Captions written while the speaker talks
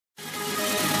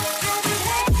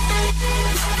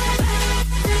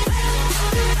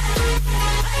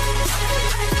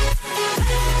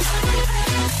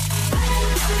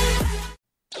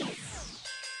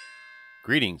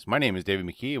Greetings, my name is David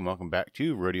McKee and welcome back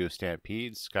to Rodeo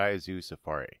Stampede Sky Zoo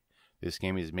Safari. This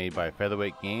game is made by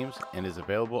Featherweight Games and is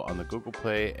available on the Google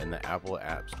Play and the Apple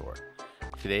App Store.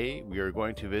 Today we are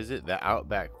going to visit the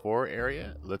Outback 4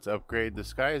 area. Let's upgrade the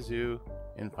Sky Zoo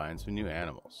and find some new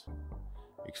animals.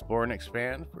 Explore and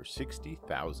expand for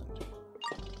 60,000.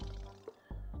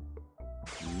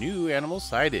 New animals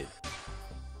sighted.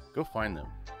 Go find them.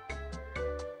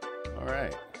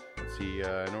 Alright. Let's see,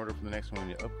 in order for the next one, we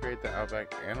need to upgrade the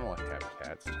Outback animal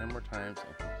habitats 10 more times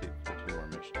and complete 14 more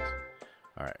missions.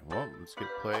 Alright, well, let's get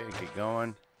play and get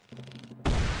going.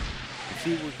 Let's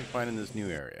see what we can find in this new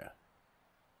area.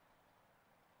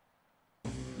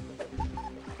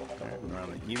 Alright, we're on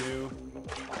the emu.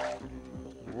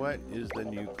 What is the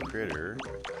new critter,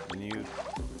 the new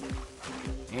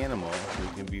animal we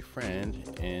can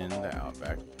befriend in the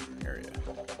Outback area?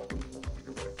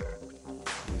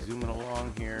 Zooming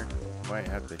along here, might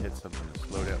have to hit something to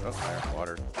slow down. Oh, fire,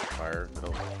 water, fire,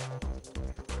 that'll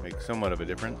make somewhat of a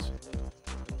difference.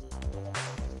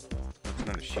 I'm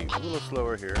trying to shoot a little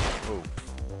slower here. Oh,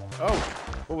 oh,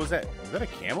 what was that? Was that a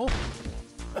camel?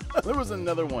 There was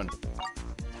another one.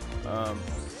 Let's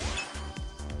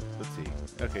see.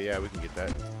 Okay, yeah, we can get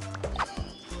that.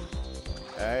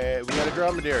 We got a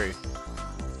dromedary.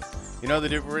 You know the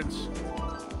difference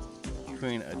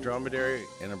between a dromedary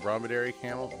and a dromedary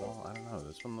camel? Well, I don't know.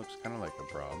 This one looks kind of like a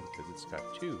brom because it's got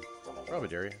two.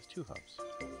 Dromedary has two humps.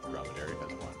 Dromedary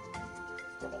has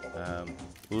one.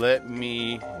 Let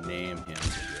me name him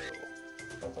Joe.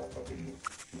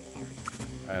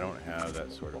 I don't have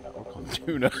that sort of. We'll call him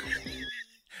Tuna.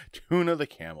 Tuna the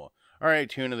camel. All right,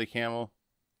 Tuna the camel.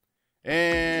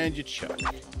 And you chuck.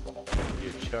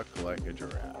 You chuck like a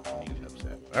giraffe. And you get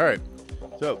upset. All right.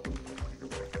 So,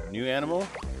 new animal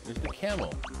is the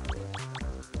camel.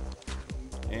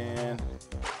 And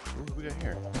what do we got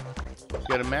here? We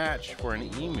got a match for an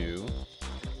emu.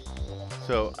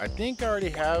 So I think I already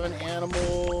have an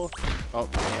animal. Oh,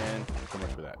 and so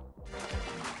much for that.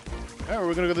 Alright,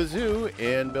 we're gonna go to the zoo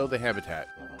and build a habitat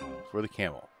for the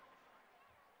camel.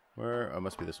 Where? Oh,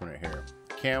 must be this one right here.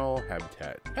 Camel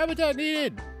habitat. Habitat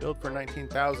needed! Built for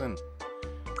 19,000.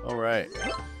 Alright.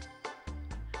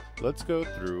 Let's go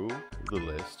through the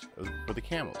list for the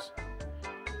camels.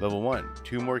 Level 1,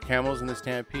 2 more camels in the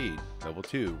stampede. Level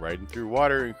 2, riding through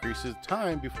water increases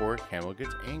time before a camel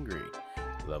gets angry.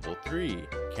 Level 3,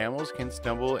 camels can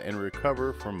stumble and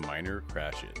recover from minor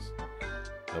crashes.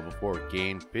 Level 4,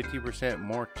 gain 50%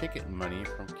 more ticket money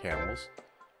from camels.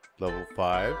 Level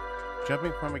 5,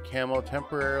 jumping from a camel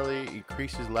temporarily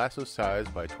increases lasso size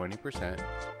by 20%.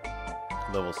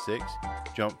 Level 6,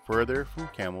 jump further from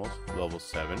camels. Level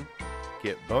 7,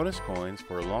 get bonus coins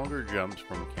for longer jumps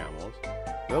from camels.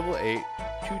 Level 8,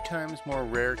 2 times more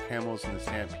rare camels in the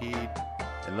stampede.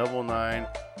 And level 9,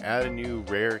 add a new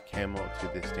rare camel to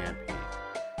the stampede.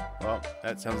 Well,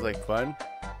 that sounds like fun.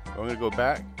 I'm going to go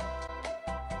back.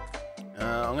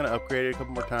 I'm going to upgrade it a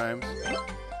couple more times. I'd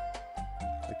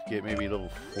like to get maybe level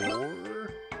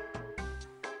 4.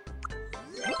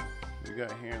 We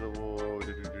got here level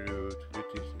 50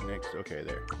 next. Okay,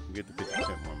 there. We get the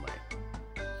 50% more money.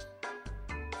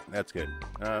 That's good.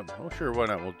 Well, sure, why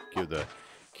not? We'll give the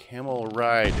camel a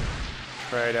ride.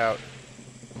 Try it out.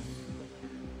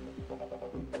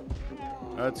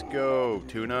 Let's go,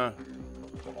 Tuna.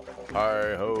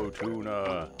 Hi ho,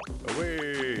 Tuna.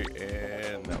 Away!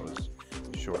 And that was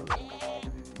short.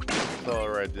 So I'll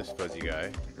ride this fuzzy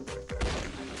guy.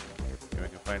 Maybe I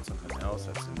can find something else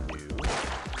that's new.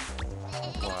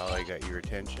 While I got your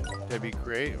attention. That'd be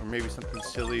great. Or maybe something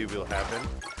silly will happen.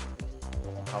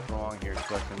 I'm hopping along here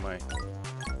collecting my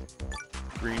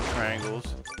green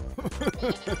triangles.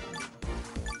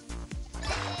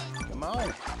 Come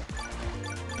on.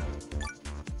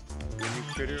 Get a new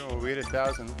critter. Oh, we hit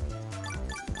 1,000.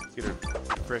 Get a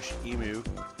fresh emu.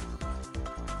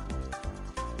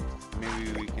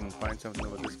 Maybe we can find something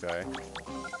with this guy.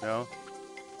 No?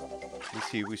 Let's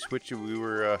see. We switched it. We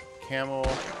were camel,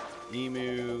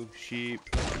 emu, sheep.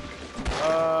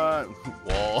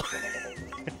 Wall.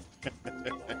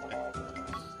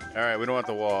 Alright, we don't want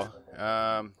the wall.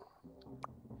 I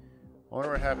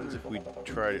wonder what happens if we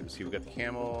try to see. We got the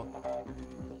camel.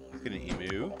 Let's get an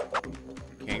emu,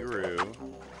 kangaroo,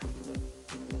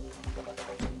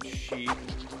 sheep.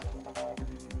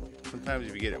 Sometimes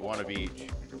if you get one of each,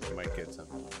 you might get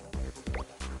something.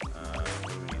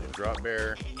 We need a drop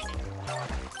bear.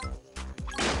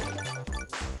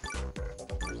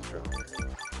 Where's the drop bear?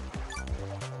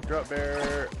 Drop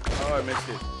bear. Oh, I missed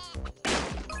it.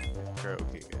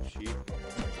 Okay, good. Sheep.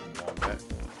 Wombat.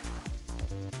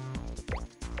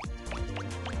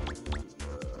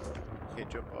 Can't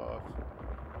jump off.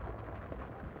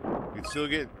 You can still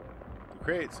get the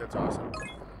crates. That's awesome.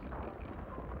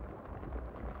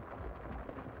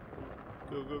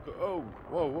 Go, go, go. Oh,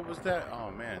 whoa, what was that?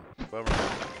 Oh, man. Clever.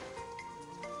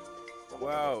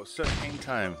 Wow, such hang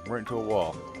time. Right into a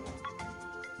wall.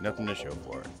 Nothing to show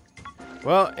for it.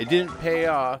 Well, it didn't pay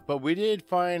off, but we did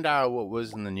find out what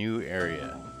was in the new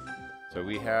area. So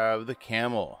we have the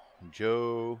Camel.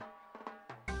 Joe...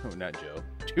 Oh, not Joe.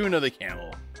 Tuna the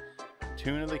Camel.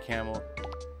 Tuna the Camel.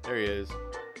 There he is.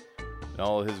 In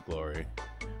all his glory.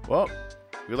 Well,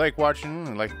 if you like watching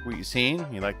and like what you've seen,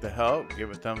 you like the help, give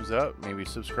it a thumbs up, maybe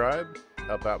subscribe,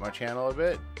 help out my channel a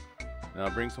bit, and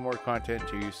I'll bring some more content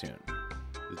to you soon.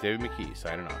 This is David McKee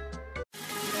signing off.